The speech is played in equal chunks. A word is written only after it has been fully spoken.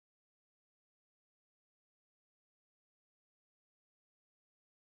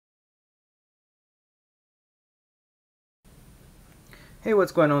Hey,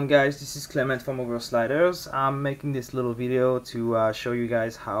 what's going on, guys? This is Clement from Oversliders. I'm making this little video to show you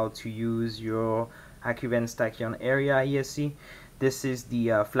guys how to use your Acuvance Tachyon Airia ESC. This is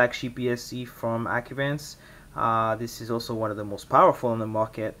the flagship ESC from Acuvance. This is also one of the most powerful on the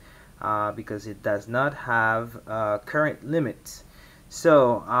market because it does not have current limits.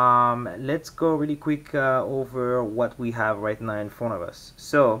 So let's go really quick over what we have right now in front of us.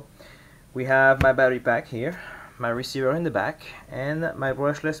 So we have my battery pack here, my receiver in the back, and my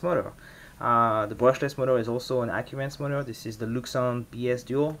brushless motor. The brushless motor is also an Acuvance motor. This is the Luxon BS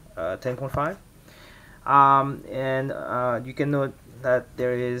Dual 10.5. You can note that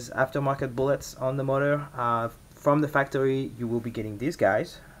there is aftermarket bullets on the motor. From the factory, you will be getting these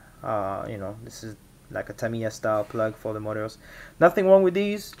guys. This is like a Tamiya style plug for the motors. Nothing wrong with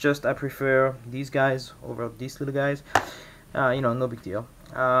these, just I prefer these guys over these little guys. No big deal.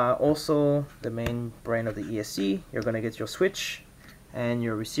 Also, the main brain of the ESC, you're gonna get your switch and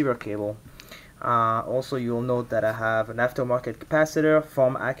your receiver cable. Also, you'll note that I have an aftermarket capacitor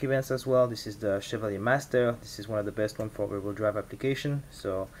from Acuvance as well. This is the Chevalier Master. This is one of the best ones for rear-wheel drive application.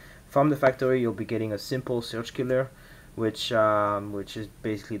 So from the factory, you'll be getting a simple surge killer, which is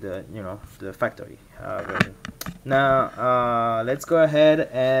basically the factory version. Now let's go ahead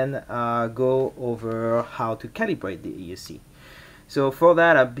and go over how to calibrate the ESC. So for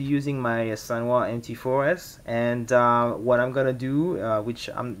that, I'll be using my Sanwa MT4S, and what I'm gonna do, which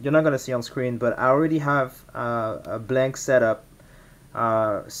you're not gonna see on screen, but I already have a blank setup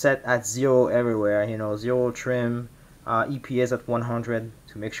set at 0 everywhere. Zero trim, EPS at 100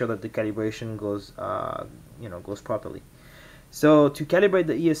 to make sure that the calibration goes properly. So to calibrate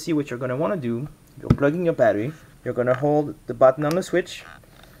the ESC, what you're gonna want to do, you're plugging your battery. You're gonna hold the button on the switch,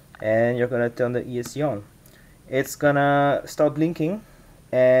 and you're gonna turn the ESC on. It's gonna start blinking,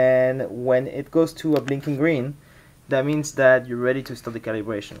 and when it goes to a blinking green, that means that you're ready to start the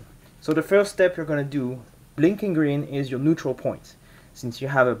calibration. So the first step you're gonna do, blinking green is your neutral point. Since you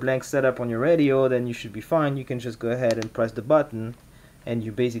have a blank setup on your radio, then you should be fine. You can just go ahead and press the button, and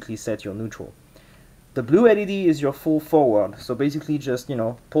you basically set your neutral. The blue LED is your full forward. So basically just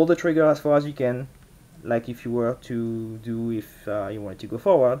pull the trigger as far as you can, like if you were to do if you wanted to go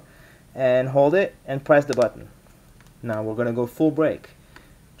forward, and hold it and press the button. Now we're gonna go full brake.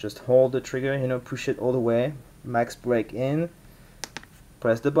 Just hold the trigger, push it all the way, max brake in,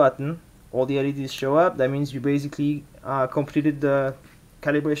 press the button, all the LEDs show up. That means you basically completed the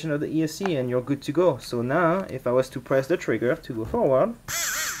calibration of the ESC and you're good to go. So now if I was to press the trigger to go forward,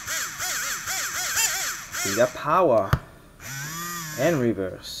 we got power and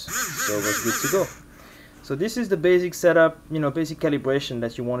reverse, so we're good to go. So this is the basic setup, basic calibration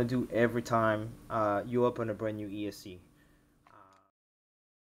that you want to do every time you open a brand new ESC.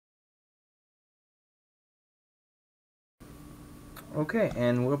 Okay,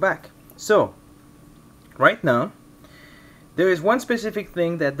 and we're back. So right now, there is one specific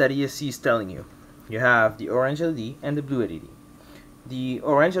thing that ESC is telling you. You have the orange LED and the blue LED. The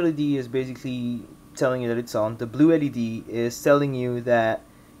orange LED is basically telling you that it's on. The blue LED is telling you that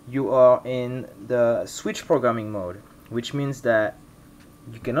you are in the switch programming mode, which means that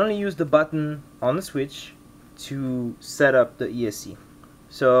you can only use the button on the switch to set up the ESC.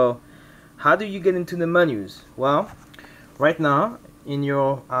 So how do you get into the menus? Well, right now in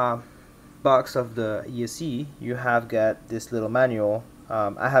your box of the ESC, you have got this little manual.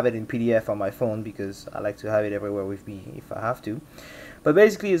 I have it in PDF on my phone because I like to have it everywhere with me if I have to. But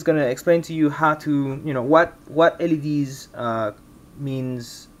basically it's going to explain to you how to, what LEDs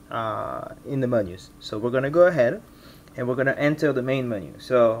means in the menus. So we're going to go ahead and we're going to enter the main menu.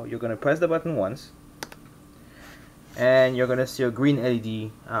 So you're going to press the button once and you're going to see a green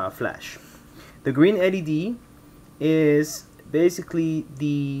LED flash. The green LED is basically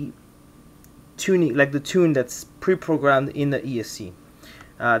the tuning, like the tune that's pre-programmed in the ESC.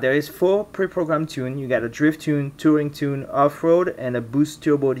 There is 4 pre-programmed tunes. You got a drift tune, touring tune, off-road, and a boost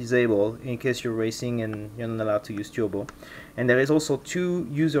turbo disabled in case you're racing and you're not allowed to use turbo. And there is also 2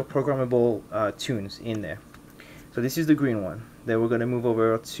 user programmable tunes in there. So this is the green one. Then we're going to move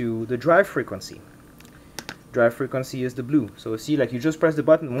over to the drive frequency. Drive frequency is the blue. So see, like you just press the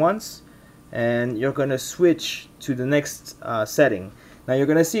button once and you're going to switch to the next setting. Now you're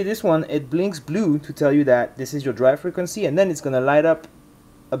going to see this one, it blinks blue to tell you that this is your drive frequency, and then it's going to light up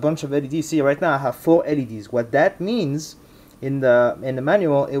a bunch of LEDs. See, right now I have 4 LEDs. What that means in the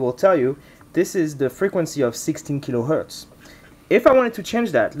manual, it will tell you this is the frequency of 16 kilohertz. If I wanted to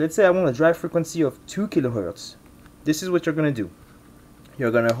change that, let's say I want a drive frequency of 2 kilohertz, this is what you're going to do.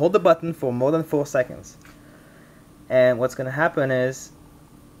 You're going to hold the button for more than 4 seconds. And what's going to happen is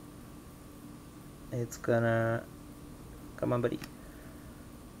it's going to, come on buddy,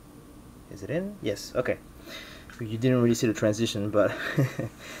 Is it in? Yes, okay. You didn't really see the transition, but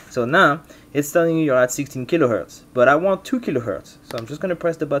so now it's telling you you're at 16 kilohertz, but I want 2 kilohertz, so I'm just going to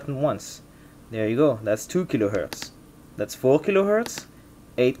press the button once. There you go, that's 2 kilohertz. That's 4 kilohertz,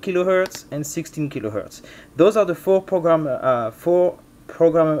 8 kilohertz, and 16 kilohertz. Those are the four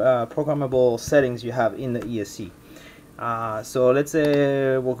programmable settings you have in the ESC. So let's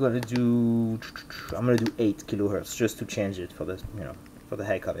say we're going to do, I'm going to do 8 kilohertz just to change it for the, for the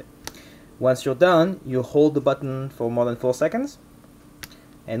heck of it. Once you're done, you hold the button for more than 4 seconds,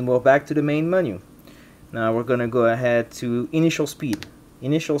 and we're back to the main menu. Now we're going to go ahead to initial speed.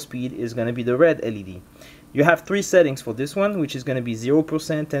 Initial speed is going to be the red LED. You have 3 settings for this one, which is going to be 0%,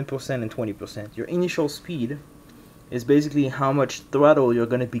 10%, and 20%. Your initial speed is basically how much throttle you're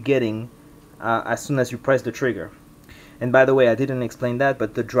going to be getting as soon as you press the trigger. And by the way, I didn't explain that,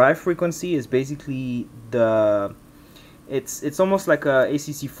 but the drive frequency is basically the... It's almost like a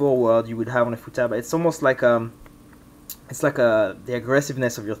ACC forward you would have on a Futaba. It's almost like the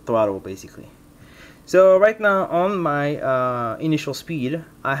aggressiveness of your throttle, basically. So right now on my initial speed,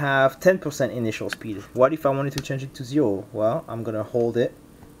 I have 10% initial speed. What if I wanted to change it to 0? Well, I'm gonna hold it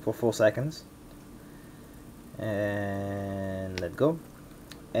for 4 seconds and let go.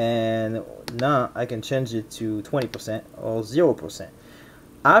 And now I can change it to 20% or 0%.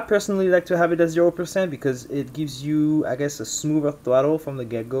 I personally like to have it at 0% because it gives you, I guess, a smoother throttle from the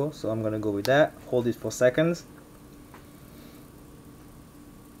get-go. So I'm going to go with that. Hold it for seconds.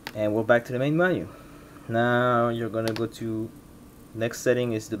 And we're back to the main menu. Now you're going to go to, next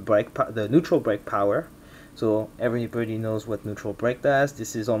setting is the neutral brake power. So everybody knows what neutral brake does.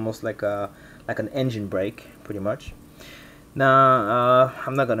 This is almost like an engine brake, pretty much. Now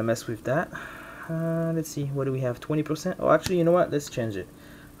I'm not going to mess with that. Let's see, what do we have? 20%? Oh, actually, you know what? Let's change it.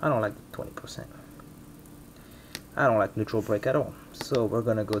 I don't like 20%. I don't like neutral brake at all. So we're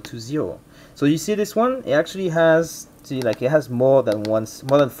gonna go to 0. So you see this one? It actually has, it has more than 4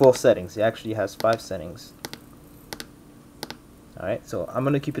 settings. It actually has 5 settings. All right. So I'm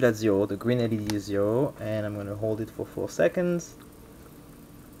gonna keep it at 0. The green LED is 0, and I'm gonna hold it for 4 seconds.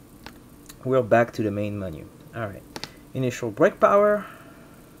 We're back to the main menu. All right. Initial brake power.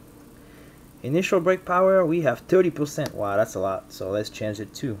 Initial brake power, we have 30%. Wow, that's a lot. So let's change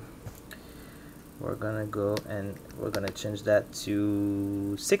it too. We're gonna go and we're gonna change that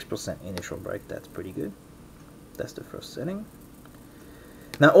to 6% initial brake. That's pretty good. That's the first setting.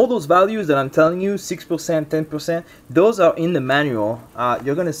 Now all those values that I'm telling you, 6%, 10%, those are in the manual.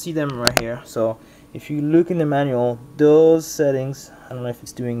 You're gonna see them right here. So if you look in the manual, those settings, I don't know if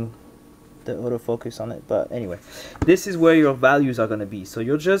it's doing the autofocus on it, but anyway, this is where your values are gonna be. So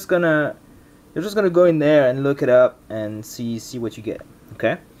you're just gonna go in there and look it up and see what you get.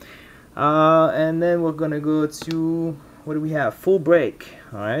 Okay, and then we're gonna go to, what do we have? Full brake.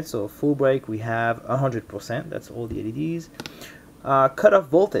 All right, so full brake we have 100%. That's all the LEDs. Cutoff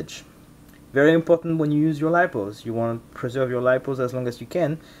voltage, very important when you use your lipos. You want to preserve your lipos as long as you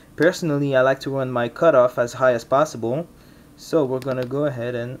can. Personally, I like to run my cutoff as high as possible. So we're gonna go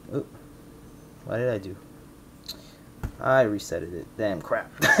ahead and, oh, what did I do? I resetted it. Damn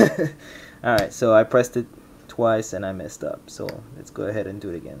crap. Alright, so I pressed it twice and I messed up. So let's go ahead and do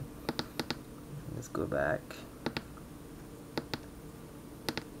it again. Let's go back.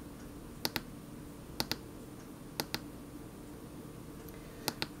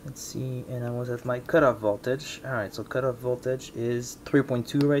 Let's see, and I was at my cutoff voltage. Alright, so cutoff voltage is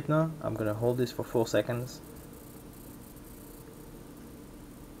 3.2 right now. I'm gonna hold this for 4 seconds.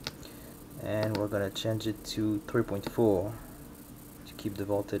 And we're gonna change it to 3.4 to keep the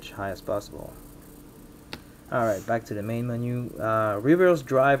voltage high as possible. Alright, back to the main menu. Reverse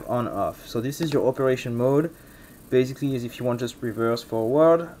drive on off. So this is your operation mode. Basically is if you want just reverse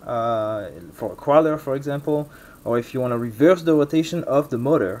forward for a crawler, for example, or if you want to reverse the rotation of the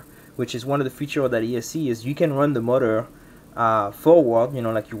motor, which is one of the features of that ESC, is you can run the motor forward,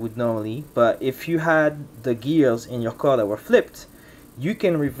 like you would normally, but if you had the gears in your car that were flipped, you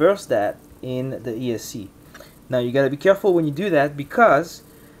can reverse that in the ESC. Now you got to be careful when you do that, because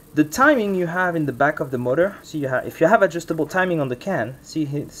the timing you have in the back of the motor, see, if you have adjustable timing on the can, see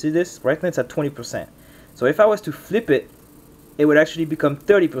this? Right now it's at 20%. So if I was to flip it, it would actually become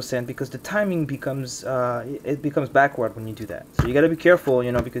 30% because the timing becomes it becomes backward when you do that. So you got to be careful,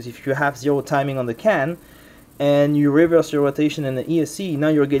 because if you have 0 timing on the can and you reverse your rotation in the ESC, now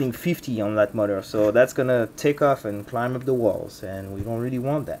you're getting 50 on that motor. So that's gonna take off and climb up the walls, and we don't really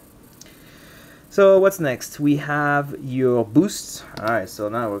want that. So what's next? We have your boosts. Alright, so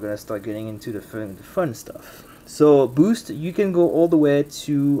now we're gonna start getting into the fun stuff. So boost, you can go all the way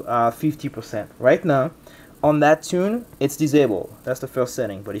to 50%. Right now, on that tune, it's disabled. That's the first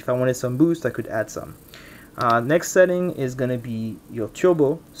setting. But if I wanted some boost, I could add some. Next setting is going to be your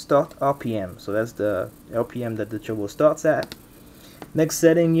turbo start RPM. So that's the RPM that the turbo starts at. Next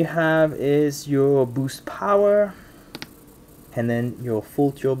setting you have is your boost power, and then your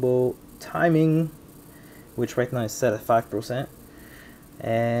full turbo timing, which right now is set at 5%.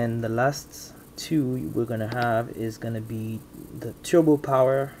 And the last two we're going to have is going to be the turbo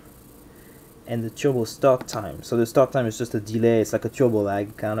power and the turbo start time. So the start time is just a delay. It's like a turbo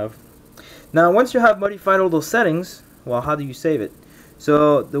lag kind of. Now once you have modified all those settings, well, how do you save it?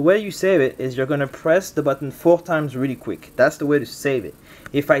 So the way you save it is you're going to press the button 4 times really quick. That's the way to save it.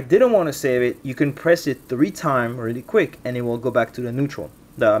 If I didn't want to save it, you can press it 3 times really quick and it will go back to the neutral.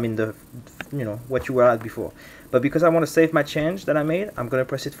 You know, what you were at before. But because I want to save my change that I made, I'm going to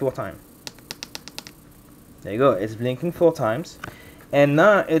press it 4 times. There you go. It's blinking 4 times. And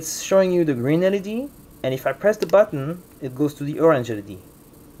now it's showing you the green LED. And if I press the button, it goes to the orange LED.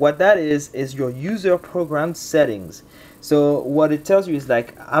 What that is your user programmed settings. So what it tells you is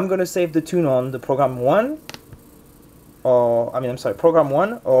like, I'm going to save the tune on the program 1, or program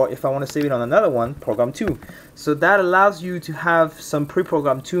 1, or if I want to save it on another one, program 2. So that allows you to have some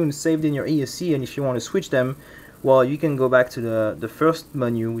pre-programmed tunes saved in your ESC, and if you want to switch them, well, you can go back to the first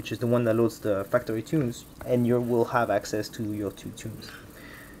menu, which is the one that loads the factory tunes, and you will have access to your 2 tunes.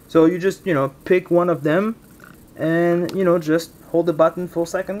 So you just, you know, pick one of them, and, you know, just hold the button 4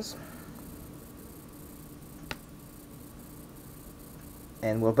 seconds.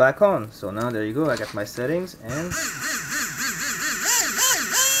 And we're back on. So now there you go, I got my settings, and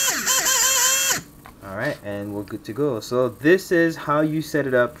alright, and we're good to go. So this is how you set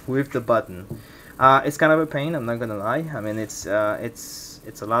it up with the button. It's kind of a pain, I'm not gonna lie. I mean, it's a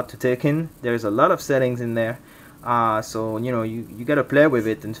lot to take in. There's a lot of settings in there. So you know, you gotta play with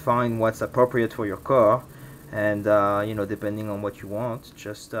it and find what's appropriate for your car, and you know, depending on what you want,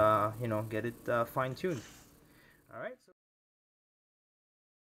 just you know, get it fine-tuned. Alright.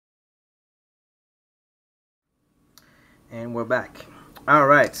 And we're back.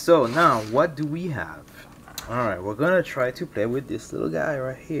 Alright, so now what do we have? Alright, we're gonna try to play with this little guy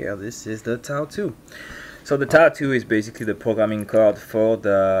right here. This is the Tau 2. So the Tau 2 is basically the programming card for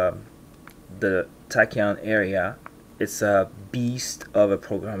the Tachyon Airia. It's a beast of a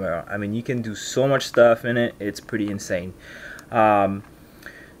programmer. I mean, you can do so much stuff in it, it's pretty insane.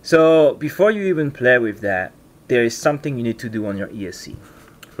 So before you even play with that, there is something you need to do on your ESC.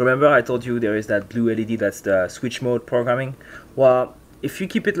 Remember I told you there is that blue LED, that's the switch mode programming? Well, if you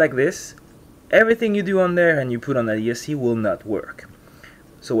keep it like this, everything you do on there and you put on that ESC will not work.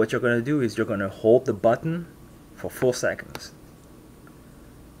 So what you're going to do is you're going to hold the button for 4 seconds.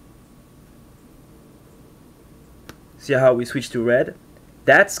 See how we switch to red?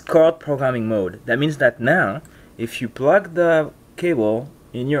 That's card programming mode. That means that now, if you plug the cable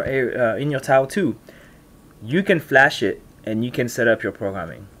in your Tau 2, you can flash it and you can set up your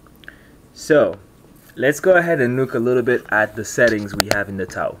programming. So let's go ahead and look a little bit at the settings we have in the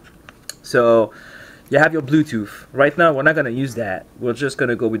Tau. So you have your Bluetooth. Right now we're not going to use that. We're just going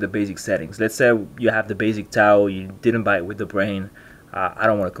to go with the basic settings. Let's say you have the basic Tau, you didn't buy it with the brain. I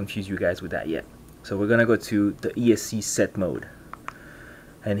don't want to confuse you guys with that yet. So we're going to go to the ESC set mode.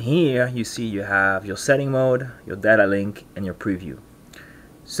 And here you see you have your setting mode, your data link, and your preview.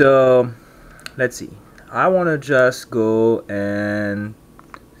 So let's see. I want to just go and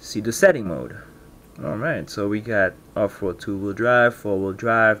see the setting mode. Alright, so we got off-road 2-wheel drive, 4-wheel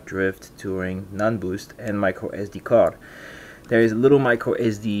drive, drift, touring, non-boost, and micro SD card. There is a little micro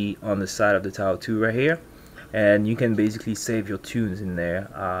SD on the side of the Tau 2 right here, and you can basically save your tunes in there,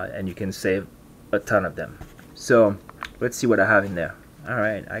 and you can save a ton of them. So let's see what I have in there.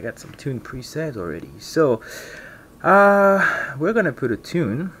 Alright, I got some tune presets already. So we're gonna put a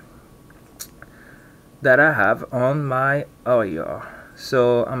tune that I have on my Airia.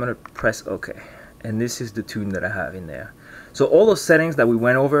 So I'm gonna press OK, and this is the tune that I have in there. So all those settings that we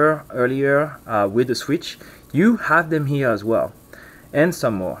went over earlier with the switch, you have them here as well, and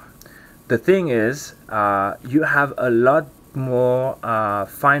some more. The thing is, you have a lot more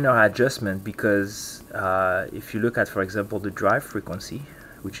finer adjustment, because if you look at, for example, the drive frequency,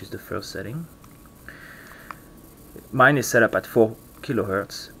 which is the first setting, mine is set up at 4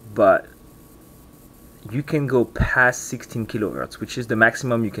 kilohertz, but you can go past 16 kilohertz, which is the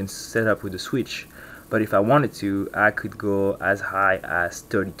maximum you can set up with the switch. But if I wanted to, I could go as high as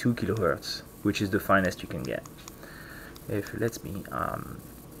 32 kilohertz, which is the finest you can get, if it lets me.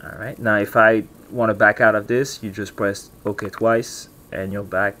 Alright, now if I want to back out of this, you just press OK twice and you're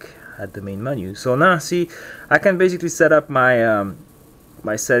back at the main menu. So now see, I can basically set up my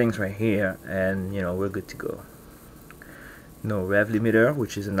my settings right here, and you know, we're good to go. No rev limiter,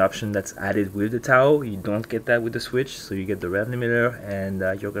 which is an option that's added with the Tao. You don't get that with the Switch, so you get the rev limiter, and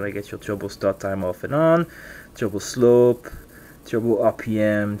you're gonna get your turbo start time off and on, turbo slope, turbo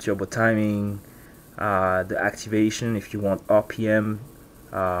RPM, turbo timing, the activation if you want RPM,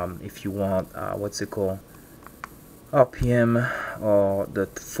 if you want what's it called, RPM, or the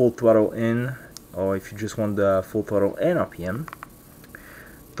full throttle in, or if you just want the full throttle and RPM.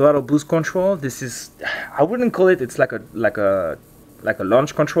 Throttle boost control. This is, I wouldn't call it, it's like a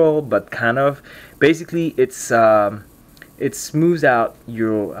launch control, but kind of. Basically, it smooths out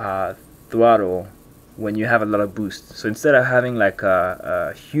your throttle when you have a lot of boost. So instead of having like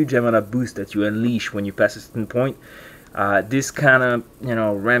a huge amount of boost that you unleash when you pass a certain point, this kind of, you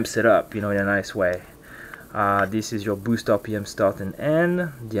know, ramps it up, you know, in a nice way. This is your boost RPM start and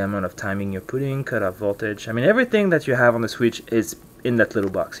end, the amount of timing you're putting, cutoff voltage. I mean, everything that you have on the Switch is in that little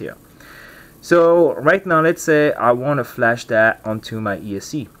box here. So right now, let's say I want to flash that onto my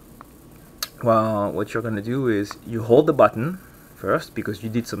ESC. Well, what you're going to do is you hold the button first because you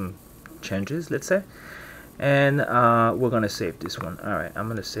did some changes, let's say, and we're going to save this one. Alright, I'm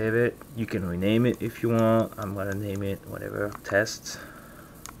going to save it. You can rename it if you want. I'm going to name it whatever, test.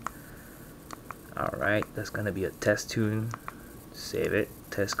 Alright, that's going to be a test tune. Save it,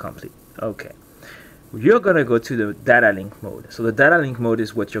 test complete. Okay. You're going to go to the data link mode. So the data link mode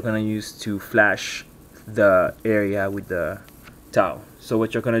is what you're going to use to flash the area with the Tao. So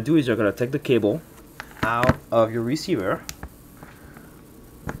what you're going to do is you're going to take the cable out of your receiver.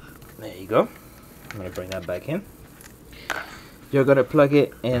 There you go. I'm going to bring that back in. You're going to plug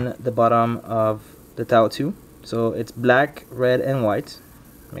it in the bottom of the Tao 2. So it's black, red, and white.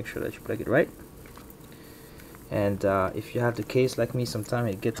 Make sure that you plug it right. And if you have the case like me, sometimes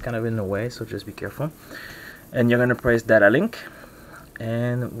it gets kind of in the way, so just be careful. And you're gonna press data link,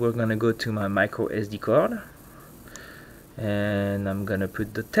 and we're gonna go to my micro SD card, and I'm gonna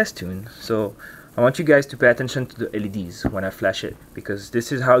put the test tune. So I want you guys to pay attention to the LEDs when I flash it, because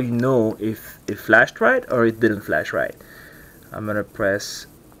this is how you know if it flashed right or it didn't flash right. I'm gonna press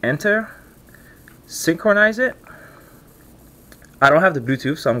enter, synchronize it. I don't have the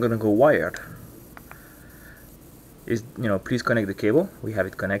Bluetooth, so I'm gonna go wired. Is, you know, please connect the cable. We have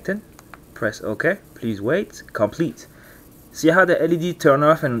it connected. Press OK. Please wait. Complete. See how the LED turn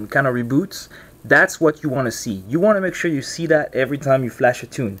off and kind of reboots? That's what you want to see. You want to make sure you see that every time you flash a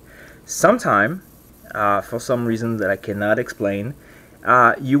tune. Sometime, for some reason that I cannot explain,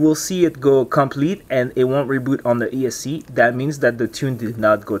 you will see it go complete and it won't reboot on the ESC. That means that the tune did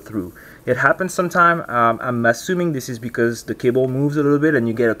not go through. It happens sometime. I'm assuming this is because the cable moves a little bit and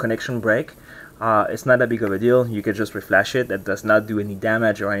you get a connection break. It's not that big of a deal. You can just reflash it. That does not do any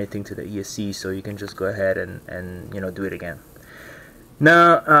damage or anything to the ESC, so you can just go ahead and you know, do it again.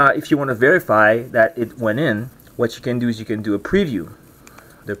 Now, if you want to verify that it went in, what you can do is you can do a preview.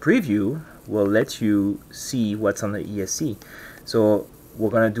 The preview will let you see what's on the ESC. So we're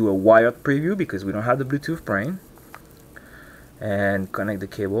gonna do a wired preview because we don't have the Bluetooth brain. And connect the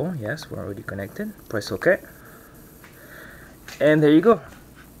cable. Yes, we're already connected. Press OK. And there you go.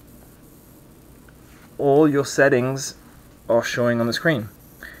 All your settings are showing on the screen.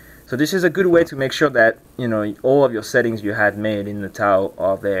 So this is a good way to make sure that, you know, all of your settings you had made in the Tao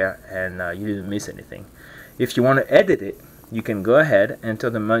are there and you didn't miss anything. If you want to edit it, you can go ahead, enter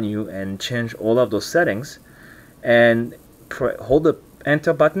the menu and change all of those settings, and hold the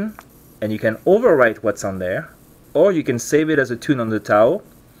enter button and you can overwrite what's on there, or you can save it as a tune on the Tao,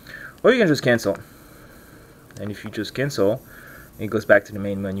 or you can just cancel. And if you just cancel, it goes back to the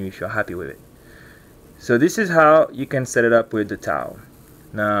main menu if you're happy with it. So this is how you can set it up with the Tao.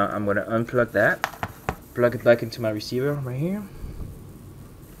 Now I'm going to unplug that, plug it back into my receiver right here.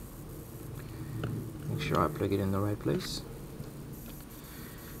 Make sure I plug it in the right place.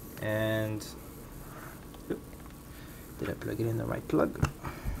 And did I plug it in the right plug?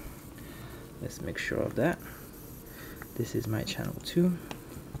 Let's make sure of that. This is my channel 2.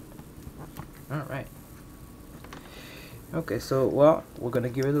 Alright. Okay, so well, we're going to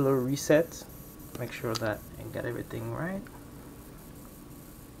give it a little reset. Make sure that I got everything right.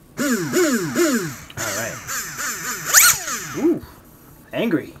 Alright. Ooh,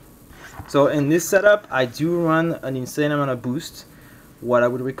 angry. So in this setup, I do run an insane amount of boost. What I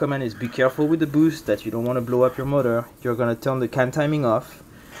would recommend is be careful with the boost, that you don't want to blow up your motor. You're going to turn the can timing off.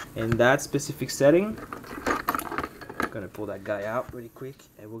 In that specific setting, I'm going to pull that guy out really quick,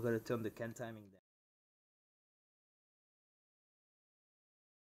 and we're going to turn the can timing down.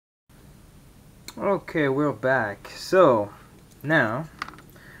 Okay, we're back. So now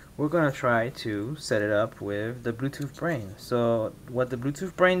we're gonna try to set it up with the Bluetooth brain. So what the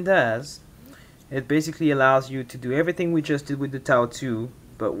Bluetooth brain does, it basically allows you to do everything we just did with the Tao 2,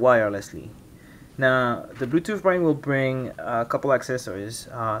 but wirelessly. Now the Bluetooth brain will bring a couple accessories.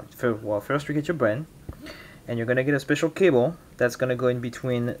 First you get your brain, and you're gonna get a special cable that's gonna go in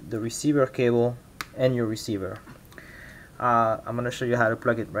between the receiver cable and your receiver. I'm gonna show you how to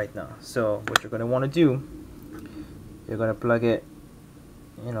plug it right now. So what you're gonna want to do, you're gonna plug it,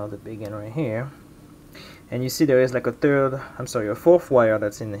 you know, the big end right here, and you see there is like a fourth wire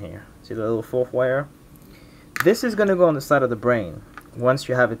that's in here. See the little fourth wire? This is gonna go on the side of the brain once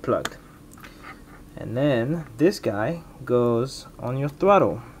you have it plugged, and then this guy goes on your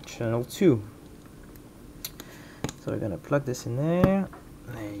throttle, channel 2. So we're gonna plug this in there.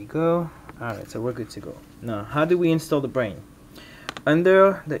 There you go. Alright, so we're good to go. Now, how do we install the brain?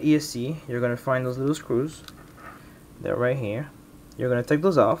 Under the ESC, you're gonna find those little screws. They're right here. You're gonna take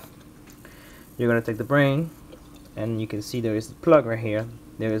those off. You're gonna take the brain, and you can see there is the plug right here.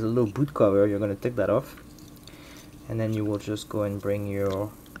 There is a little boot cover. You're gonna take that off, and then you will just go and bring your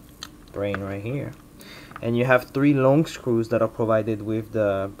brain right here. And you have 3 long screws that are provided with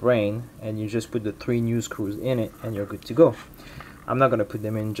the brain, and you just put the 3 new screws in it, and you're good to go. I'm not gonna put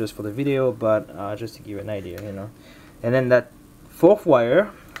them in just for the video, but just to give you an idea, you know. And then that fourth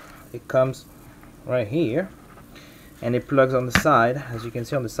wire, it comes right here, and it plugs on the side. As you can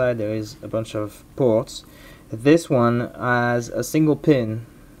see on the side, there is a bunch of ports. This one has a single pin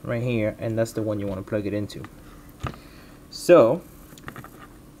right here, and that's the one you want to plug it into. So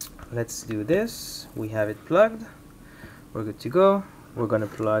let's do this. We have it plugged. We're good to go. We're gonna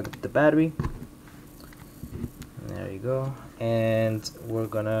plug the battery. There you go. And we're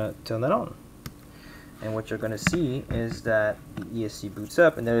gonna turn it on. And what you're gonna see is that the ESC boots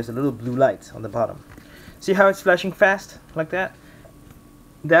up, and there is a little blue light on the bottom. See how it's flashing fast like that?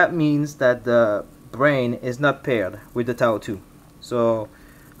 That means that the brain is not paired with the Tao 2. So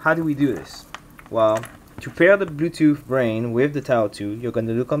how do we do this? Well, to pair the Bluetooth brain with the Tao 2, you're going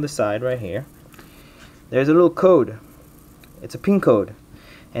to look on the side right here. There's a little code. It's a pin code.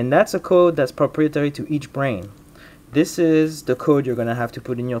 And that's a code that's proprietary to each brain. This is the code you're going to have to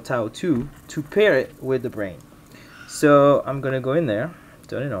put in your Tao 2 to pair it with the brain. So I'm going to go in there,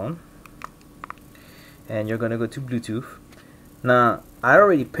 turn it on, and you're going to go to Bluetooth. Now, I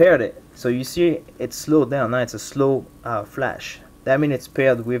already paired it, so you see it's slowed down. Now it's a slow flash. That means it's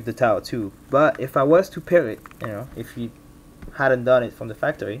paired with the Tao 2. But if I was to pair it, you know, if you hadn't done it from the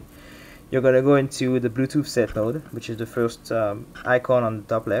factory, you're going to go into the Bluetooth set mode, which is the first icon on the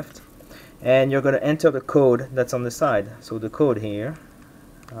top left, and you're going to enter the code that's on the side. So the code here,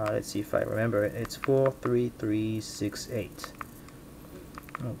 let's see if I remember it, it's 43368.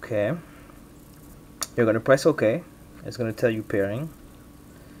 Okay. You're going to press OK. It's going to tell you pairing,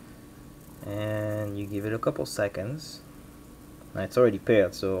 and you give it a couple seconds. Now it's already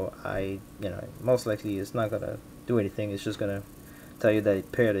paired, so most likely it's not going to do anything. It's just going to tell you that it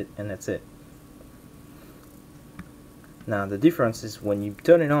paired it, and that's it. Now the difference is when you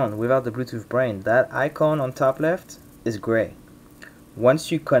turn it on without the Bluetooth brain, that icon on top left is gray.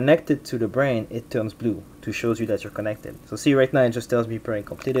 Once you connect it to the brain, it turns blue to show you that you're connected. So see, right now it just tells me pairing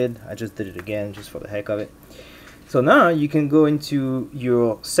completed. I just did it again just for the heck of it. So now you can go into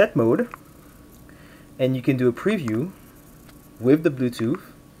your set mode, and you can do a preview with the Bluetooth.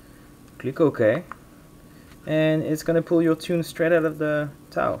 Click OK, and it's gonna pull your tune straight out of the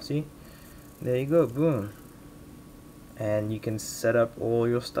Tao. See, there you go, boom. And you can set up all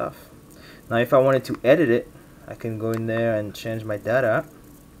your stuff. Now if I wanted to edit it, I can go in there and change my data.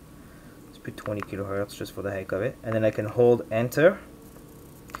 Let's put 20 kilohertz just for the heck of it, and then I can hold enter.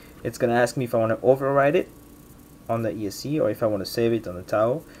 It's gonna ask me if I want to override it on the ESC or if I want to save it on the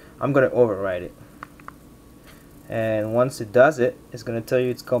Tao. I'm gonna override it, and once it does it, it's gonna tell you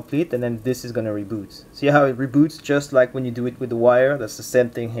it's complete, and then this is gonna reboot. See how it reboots just like when you do it with the wire? That's the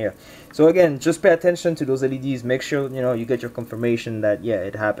same thing here. So again, just pay attention to those LEDs. Make sure you get your confirmation that yeah,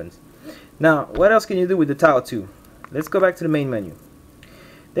 it happens. Now what else can you do with the Tao 2? Let's go back to the main menu.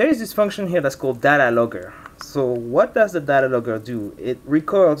 There is this function here that's called data logger. So what does the data logger do? It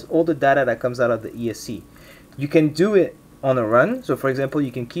records all the data that comes out of the ESC. You can do it on a run. So for example,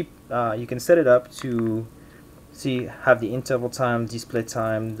 you can set it up to have the interval time, display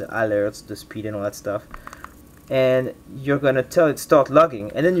time, the alerts, the speed, and all that stuff. And you're gonna tell it start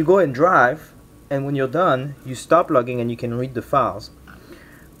logging, and then you go and drive, and when you're done, you stop logging and you can read the files.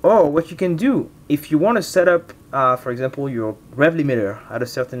 Or what you can do, if you want to set up, for example, your rev limiter at a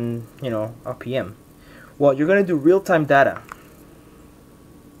certain RPM, well, you're gonna do real-time data.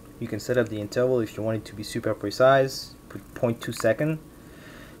 You can set up the interval if you want it to be super precise, put 0.2 seconds.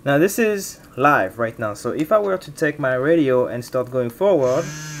 Now this is live right now, so if I were to take my radio and start going forward,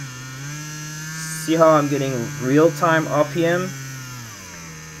 see how I'm getting real-time RPM.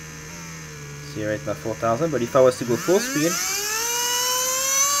 See right now 4,000, but if I was to go full speed,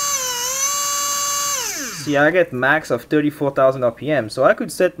 see I get max of 34,000 RPM. So I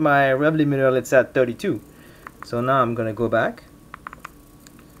could set my rev limiter, let's say at 32. So now I'm gonna go back,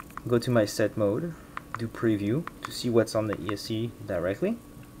 go to my set mode, do preview to see what's on the ESC directly.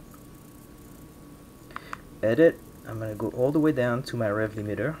 Edit, I'm gonna go all the way down to my rev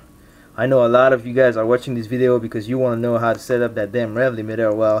limiter. I know a lot of you guys are watching this video because you want to know how to set up that damn rev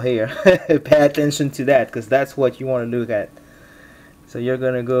limiter. Well, here, pay attention to that because that's what you want to look at. So you're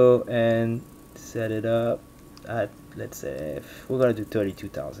gonna go and set it up at, let's say, we're gonna do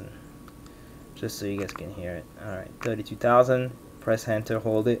 32,000 just so you guys can hear it. Alright, 32,000, press enter,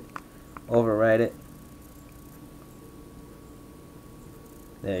 hold it, override it.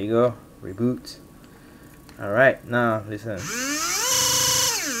 There you go, reboot. Alright, now listen.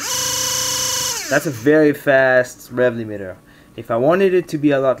 That's a very fast rev limiter. If I wanted it to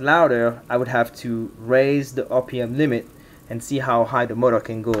be a lot louder, I would have to raise the RPM limit and see how high the motor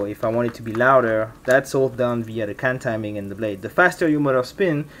can go. If I want it to be louder, that's all done via the can timing and the blade. The faster your motor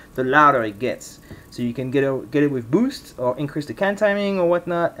spin, the louder it gets. So you can get it with boost or increase the can timing or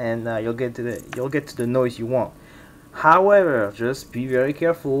whatnot, and you'll get to the noise you want. However, just be very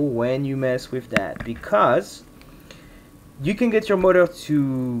careful when you mess with that, because you can get your motor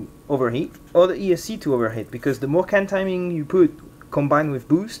to overheat or the ESC to overheat, because the more can timing you put combined with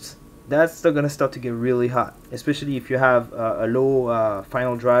boost, that's still gonna start to get really hot, especially if you have a low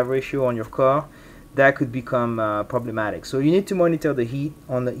final drive ratio on your car. That could become problematic. So you need to monitor the heat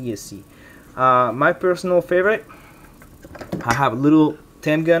on the ESC. My personal favorite, I have a little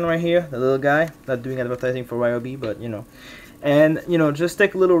temp gun right here, the little guy. Not doing advertising for YOB, but you know. And you know, just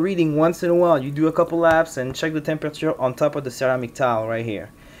take a little reading once in a while. You do a couple laps and check the temperature on top of the ceramic tile right here.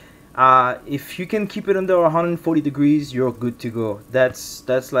 If you can keep it under 140 degrees, you're good to go.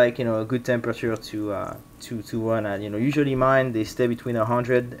 That's like, you know, a good temperature to run at. You know, usually mine, they stay between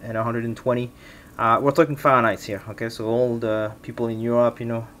 100 and 120. We're talking Fahrenheit here, okay? So all the people in Europe, you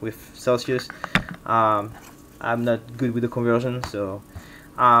know, with Celsius, I'm not good with the conversion, so.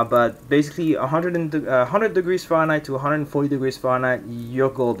 But basically 100 degrees Fahrenheit to 140 degrees Fahrenheit, you're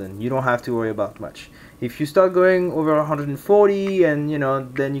golden. You don't have to worry about much. If you start going over 140, and you know,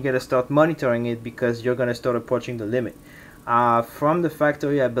 then you gotta start monitoring it, because you're gonna start approaching the limit. From the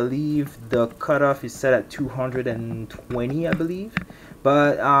factory, I believe the cutoff is set at 220, I believe.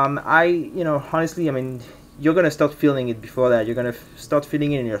 But you know, honestly, I mean, you're gonna start feeling it before that. You're gonna start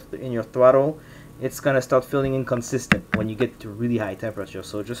feeling it in your throttle. It's gonna start feeling inconsistent when you get to really high temperature.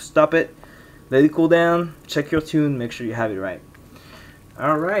 So just stop it, let it cool down, check your tune, make sure you have it right.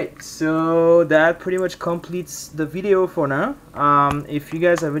 Alright, so that pretty much completes the video for now. If you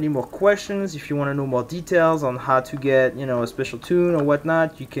guys have any more questions, if you want to know more details on how to get, you know, a special tune or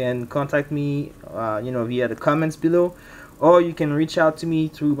whatnot, you can contact me you know, via the comments below, or you can reach out to me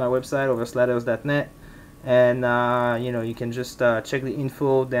through my website, oversliders.net. And you know, you can just check the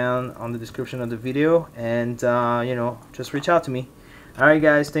info down on the description of the video, and you know, just reach out to me. Alright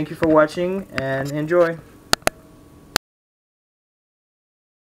guys, thank you for watching and enjoy.